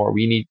that more.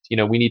 We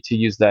need to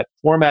use that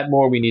format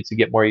more. We need to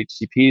get more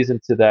HCPs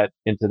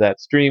into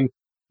that stream.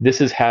 This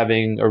is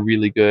having a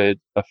really good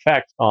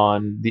effect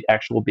on the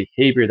actual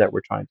behavior that we're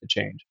trying to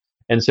change.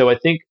 And so I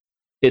think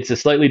it's a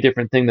slightly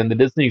different thing than the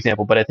Disney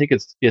example, but I think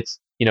it's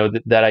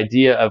that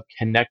idea of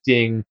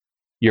connecting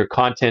your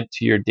content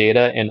to your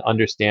data and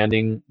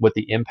understanding what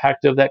the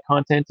impact of that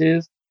content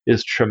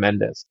is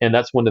tremendous. And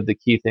that's one of the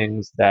key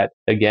things that,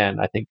 again,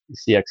 I think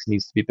CX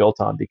needs to be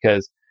built on,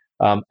 because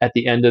at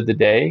the end of the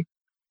day,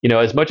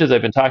 as much as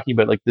I've been talking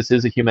about, like, this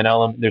is a human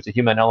element, there's a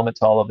human element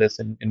to all of this,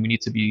 and we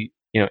need to be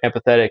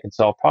empathetic and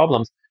solve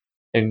problems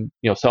and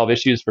solve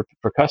issues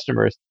for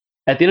customers.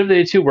 At the end of the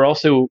day, too, we're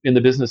also in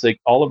the business, like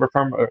all of our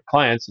pharma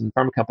clients and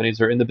pharma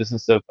companies are in the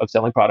business of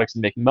selling products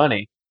and making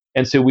money.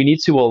 And so we need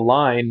to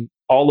align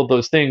all of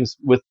those things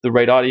with the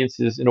right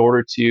audiences in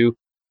order to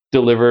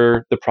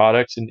deliver the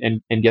products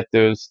and get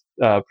those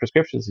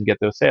prescriptions and get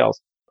those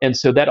sales. And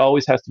so that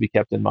always has to be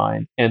kept in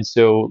mind. And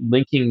so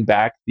linking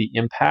back the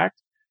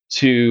impact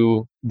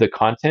to the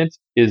content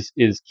is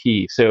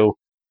key. So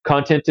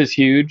content is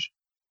huge.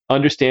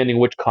 Understanding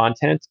which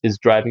content is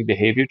driving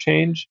behavior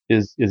change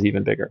is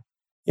even bigger.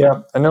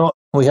 Yeah, I know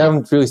we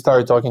haven't really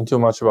started talking too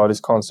much about this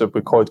concept.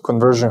 We call it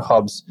conversion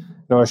hubs.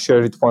 I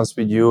shared it once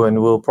with you,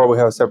 and we'll probably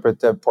have a separate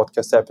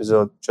podcast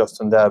episode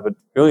just on that. But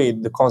really,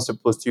 the concept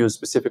was to use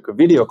specific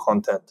video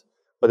content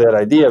with that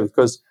idea,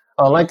 because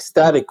unlike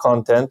static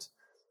content,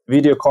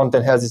 video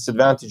content has this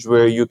advantage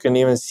where you can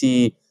even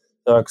see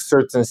a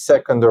certain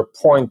second or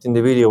point in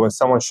the video when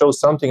someone shows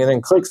something and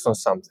then clicks on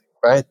something,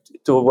 right?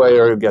 To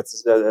where it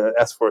gets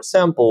asked for a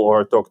sample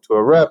or talk to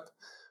a rep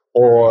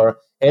or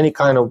any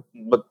kind of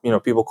what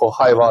people call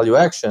high value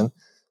action,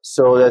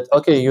 so that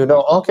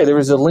there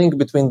is a link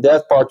between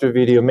that part of the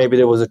video, maybe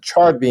there was a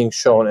chart being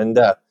shown and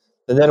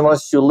then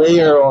once you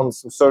layer on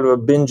some sort of a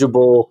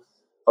bingeable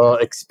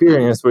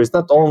experience where it's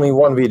not only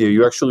one video,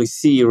 you actually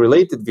see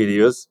related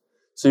videos,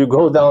 so you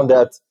go down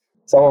that.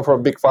 Someone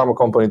from a big pharma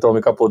company told me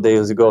a couple of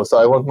days ago, so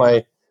I want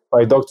my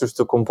doctors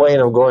to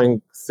complain of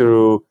going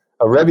through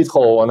a rabbit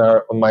hole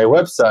on my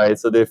website,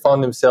 so they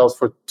found themselves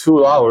for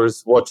 2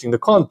 hours watching the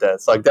content.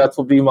 It's like, that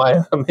would be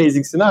my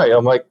amazing scenario.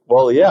 I'm like,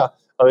 well, yeah,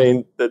 I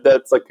mean,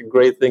 that's like a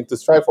great thing to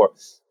strive for.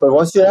 But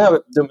once you have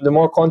it, the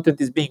more content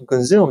is being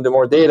consumed, the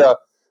more data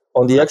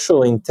on the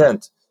actual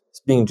intent is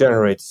being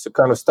generated. So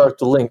kind of start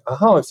to link,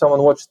 if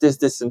someone watched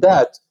this, and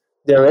that,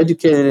 they're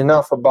educated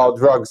enough about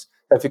drugs,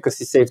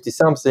 efficacy, safety,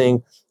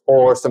 something,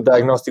 or some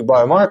diagnostic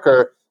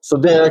biomarker. So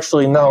they're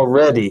actually now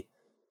ready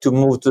to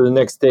move to the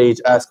next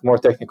stage, ask more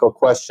technical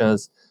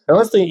questions. And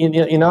honestly,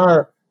 in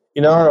our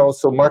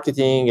also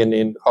marketing and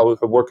in how we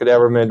work at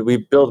Evermed, we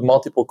build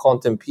multiple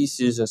content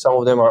pieces, and some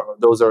of them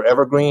are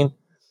evergreen,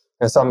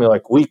 and some are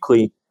like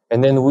weekly.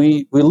 And then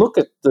we look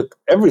at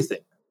everything,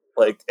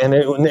 and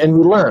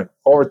we learn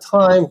over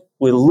time.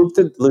 We look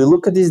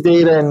at this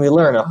data and we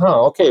learn.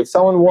 Okay, if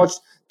someone watched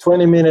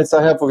 20 minutes,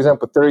 I have, for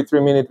example, a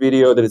 33-minute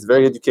video that is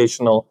very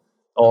educational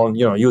on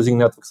using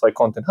networks like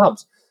Content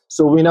Hubs.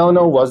 So we now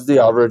know what's the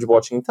average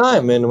watching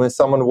time, and when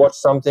someone watched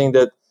something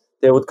that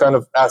they would kind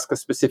of ask a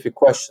specific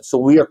question. So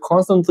we are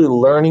constantly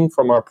learning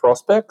from our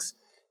prospects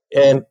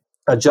and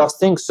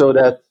adjusting so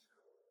that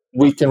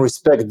we can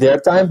respect their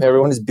time.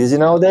 Everyone is busy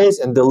nowadays,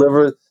 and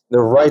deliver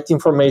the right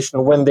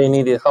information when they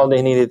need it, how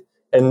they need it,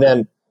 and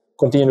then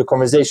continue the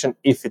conversation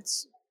if it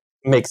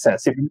makes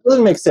sense. If it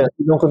doesn't make sense,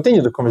 we don't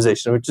continue the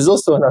conversation, which is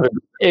also another.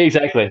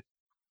 Exactly.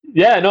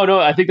 Yeah, no,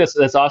 I think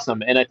that's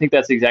awesome. And I think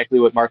that's exactly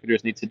what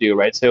marketers need to do,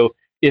 right? So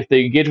if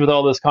they engage with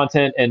all this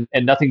content and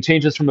nothing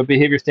changes from a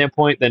behavior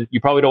standpoint, then you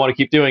probably don't want to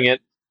keep doing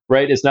it,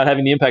 right? It's not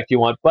having the impact you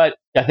want. But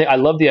I think I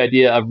love the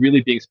idea of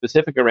really being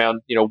specific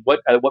around,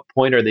 at what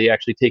point are they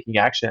actually taking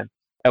action?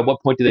 At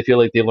what point do they feel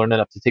like they learned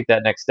enough to take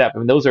that next step? I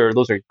mean, those are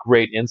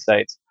great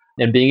insights.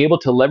 And being able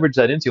to leverage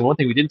that into one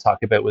thing we didn't talk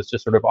about was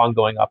just sort of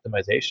ongoing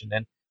optimization.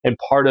 And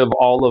part of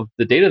all of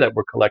the data that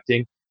we're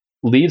collecting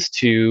leads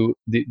to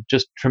the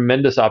just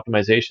tremendous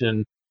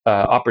optimization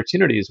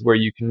opportunities where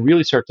you can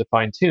really start to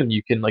fine tune.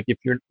 You can, like, if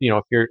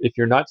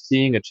you're not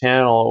seeing a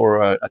channel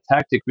or a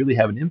tactic really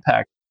have an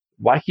impact,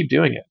 why keep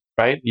doing it,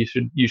 right?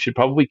 You should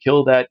probably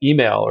kill that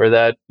email or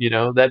that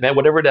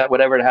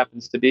whatever it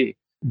happens to be.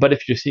 But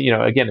if you're seeing,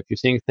 again, if you're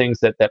seeing things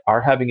that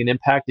are having an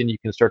impact, and you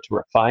can start to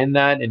refine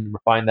that and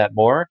refine that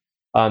more,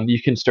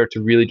 you can start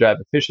to really drive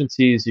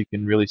efficiencies. You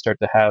can really start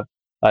to have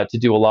to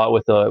do a lot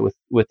with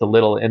a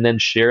little, and then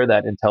share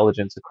that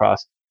intelligence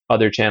across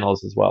other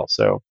channels as well.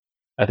 So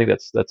I think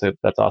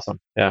that's awesome.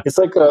 Yeah, it's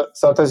like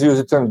sometimes you use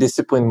the term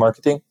discipline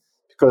marketing,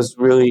 because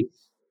really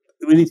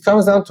it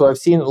comes down to, I've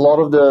seen a lot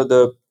of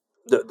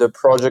the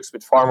projects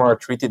with pharma are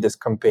treated as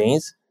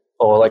campaigns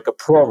or like a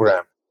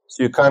program.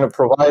 So you kind of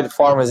provide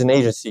pharma as an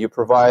agency. You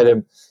provide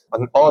an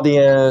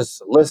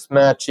audience, list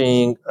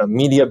matching,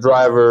 media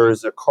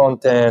drivers,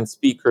 content,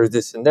 speakers,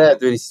 this and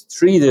that. It is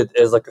treated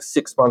as like a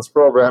 6 months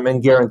program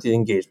and guaranteed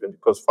engagement,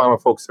 because pharma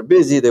folks are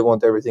busy. They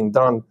want everything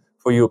done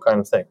for you,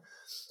 kind of thing.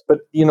 But,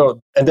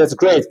 and that's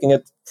great. You can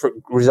get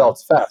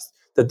results fast.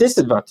 The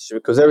disadvantage,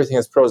 because everything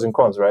has pros and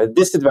cons, right? The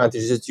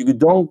disadvantage is you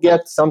don't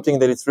get something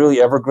that it's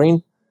really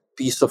evergreen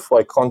piece of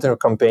like content or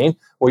campaign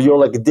where you're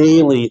like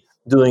daily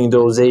doing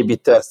those A/B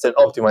tests and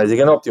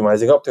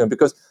optimizing,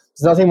 because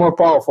there's nothing more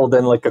powerful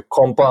than like a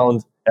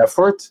compound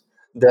effort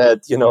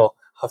that,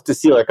 have to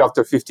see, like,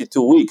 after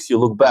 52 weeks, you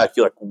look back,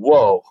 you're like,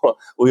 whoa,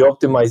 we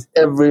optimized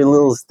every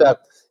little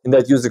step in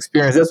that user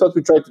experience. That's what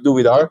we try to do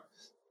with our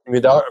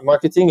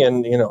marketing.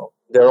 And,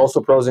 there are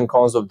also pros and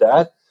cons of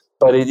that,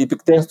 but it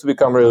tends to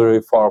become really,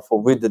 really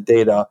powerful with the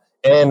data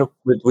and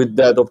with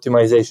that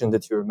optimization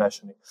that you were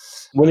mentioning.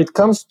 When it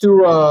comes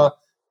to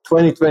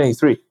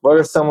 2023, what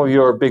are some of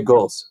your big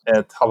goals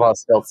at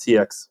Havas Health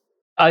CX?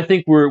 I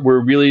think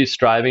we're really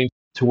striving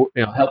to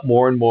help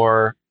more and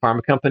more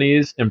pharma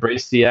companies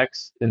embrace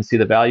CX and see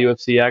the value of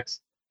CX,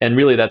 and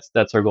really that's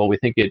our goal. We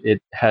think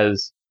it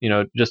has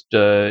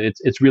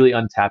it's really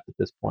untapped at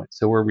this point,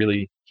 so we're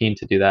really keen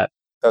to do that.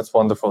 That's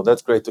wonderful.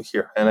 That's great to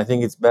hear. And I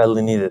think it's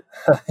badly needed.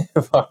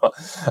 All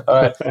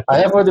right. I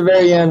have for the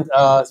very end,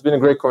 it's been a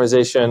great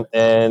conversation.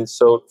 And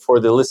so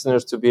for the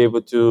listeners to be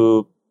able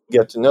to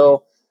get to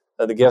know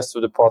the guests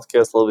of the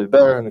podcast a little bit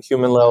better on a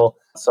human level.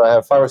 So I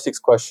have 5 or 6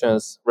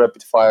 questions,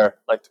 rapid fire.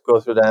 I'd like to go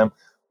through them.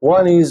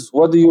 One is,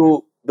 what do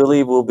you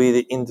believe will be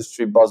the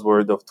industry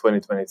buzzword of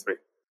 2023?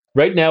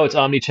 Right now it's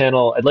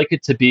omni-channel. I'd like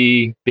it to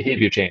be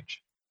behavior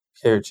change.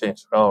 Behavior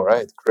change. All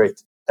right.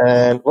 Great.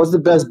 And what's the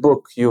best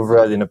book you've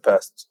read in the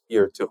past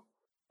year or two?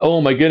 Oh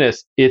my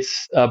goodness.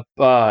 It's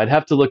I'd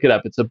have to look it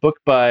up. It's a book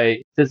by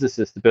a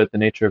physicist about the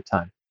nature of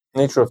time.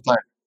 Nature of Time.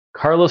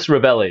 Carlos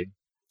Ravelli.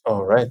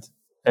 All right.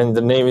 And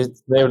the name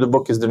of the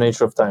book is The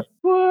Nature of Time.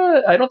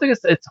 What? I don't think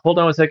it's hold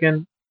on a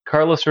second.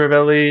 Carlos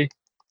Ravelli.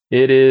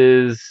 It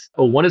is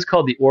one is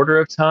called The Order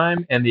of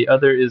Time and the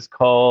other is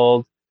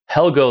called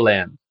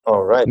Helgoland.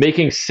 All right.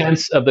 Making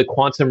sense of the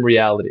quantum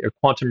reality or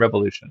quantum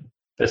revolution.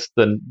 That's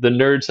the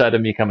nerd side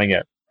of me coming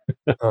out.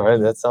 All right,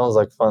 that sounds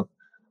like fun.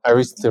 I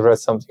recently read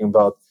something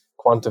about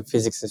quantum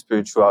physics and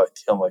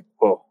spirituality. I'm like,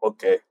 whoa,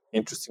 okay,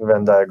 interesting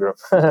Venn diagram.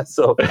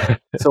 So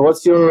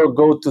what's your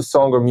go-to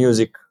song or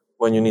music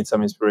when you need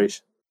some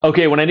inspiration?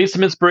 Okay, when I need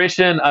some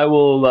inspiration, I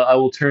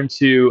will turn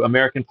to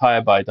American Pie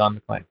by Don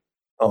McLean.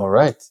 All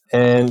right.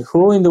 And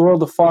who in the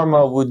world of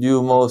pharma would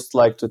you most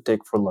like to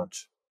take for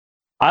lunch?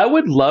 I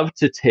would love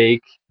to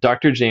take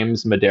Dr.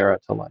 James Madera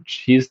to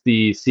lunch. He's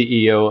the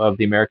CEO of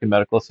the American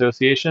Medical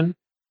Association,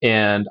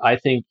 and I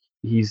think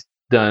he's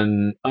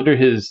done, under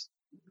his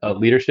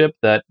leadership,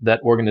 that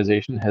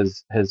organization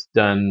has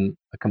done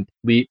a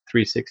complete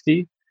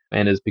 360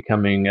 and is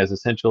becoming as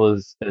essential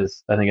as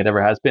I think it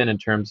ever has been in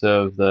terms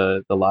of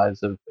the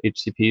lives of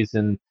HCPs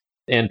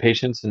and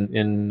patients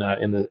in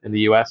the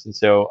US. And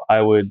so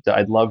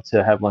I'd love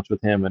to have lunch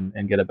with him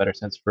and get a better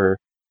sense for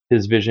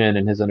his vision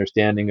and his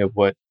understanding of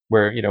where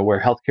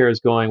healthcare is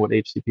going, what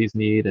HCPs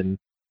need, and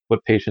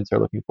what patients are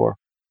looking for.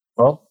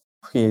 Well,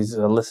 he's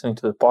listening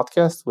to the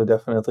podcast.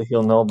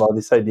 He'll know about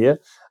this idea.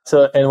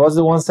 So, and what's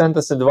the one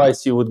sentence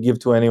advice you would give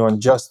to anyone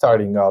just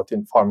starting out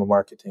in pharma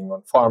marketing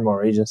on pharma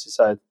or agency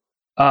side?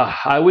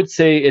 I would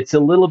say it's a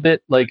little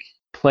bit like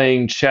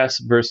playing chess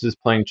versus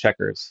playing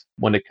checkers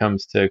when it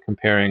comes to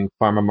comparing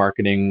pharma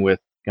marketing with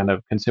kind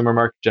of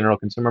general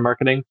consumer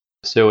marketing.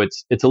 So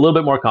it's a little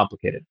bit more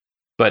complicated,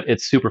 but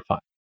it's super fun.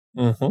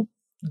 Mm-hmm.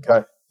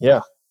 Okay.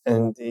 Yeah.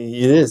 And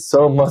it is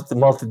so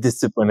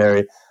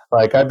multidisciplinary.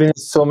 Like I've been in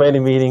so many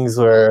meetings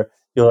where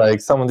you're like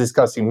someone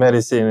discussing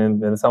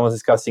medicine and someone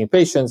discussing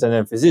patients and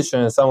then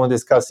physician and someone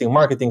discussing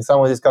marketing,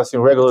 someone discussing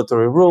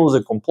regulatory rules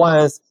and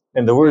compliance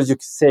and the words you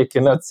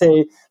cannot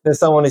say. Then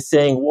someone is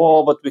saying,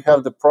 whoa, but we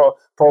have the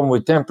problem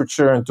with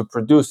temperature and to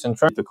produce and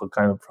typical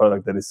kind of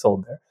product that is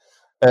sold there.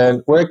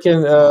 And where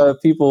can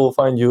people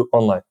find you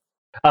online?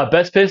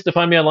 Best place to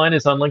find me online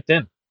is on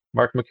LinkedIn.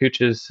 Mark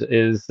Makuch is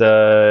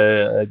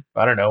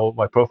I don't know what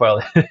my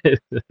profile is.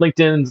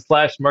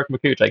 LinkedIn/Mark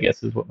Makuch, I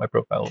guess, is what my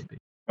profile will be.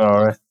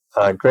 All right.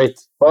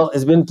 Great. Well,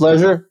 it's been a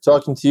pleasure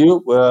talking to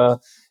you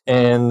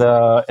and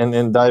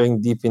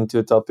diving deep into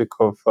a topic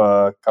of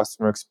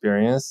customer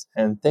experience.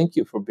 And thank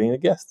you for being a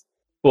guest.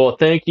 Well,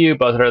 thank you,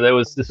 Badr.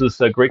 This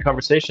was a great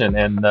conversation,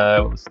 and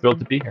I was thrilled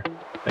to be here.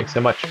 Thanks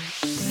so much.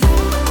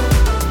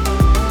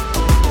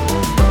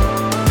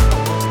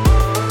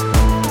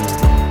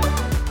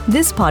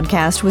 This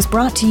podcast was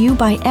brought to you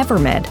by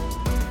Evermed.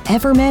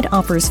 Evermed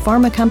offers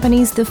pharma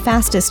companies the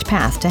fastest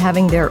path to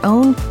having their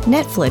own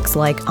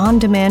Netflix-like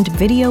on-demand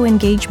video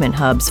engagement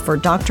hubs for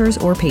doctors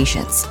or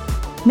patients.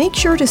 Make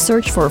sure to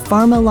search for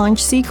Pharma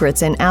Launch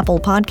Secrets in Apple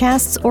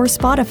Podcasts or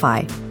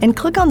Spotify, and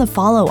click on the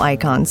follow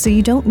icon so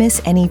you don't miss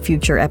any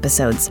future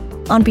episodes.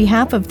 On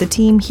behalf of the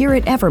team here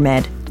at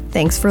Evermed,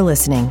 thanks for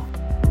listening.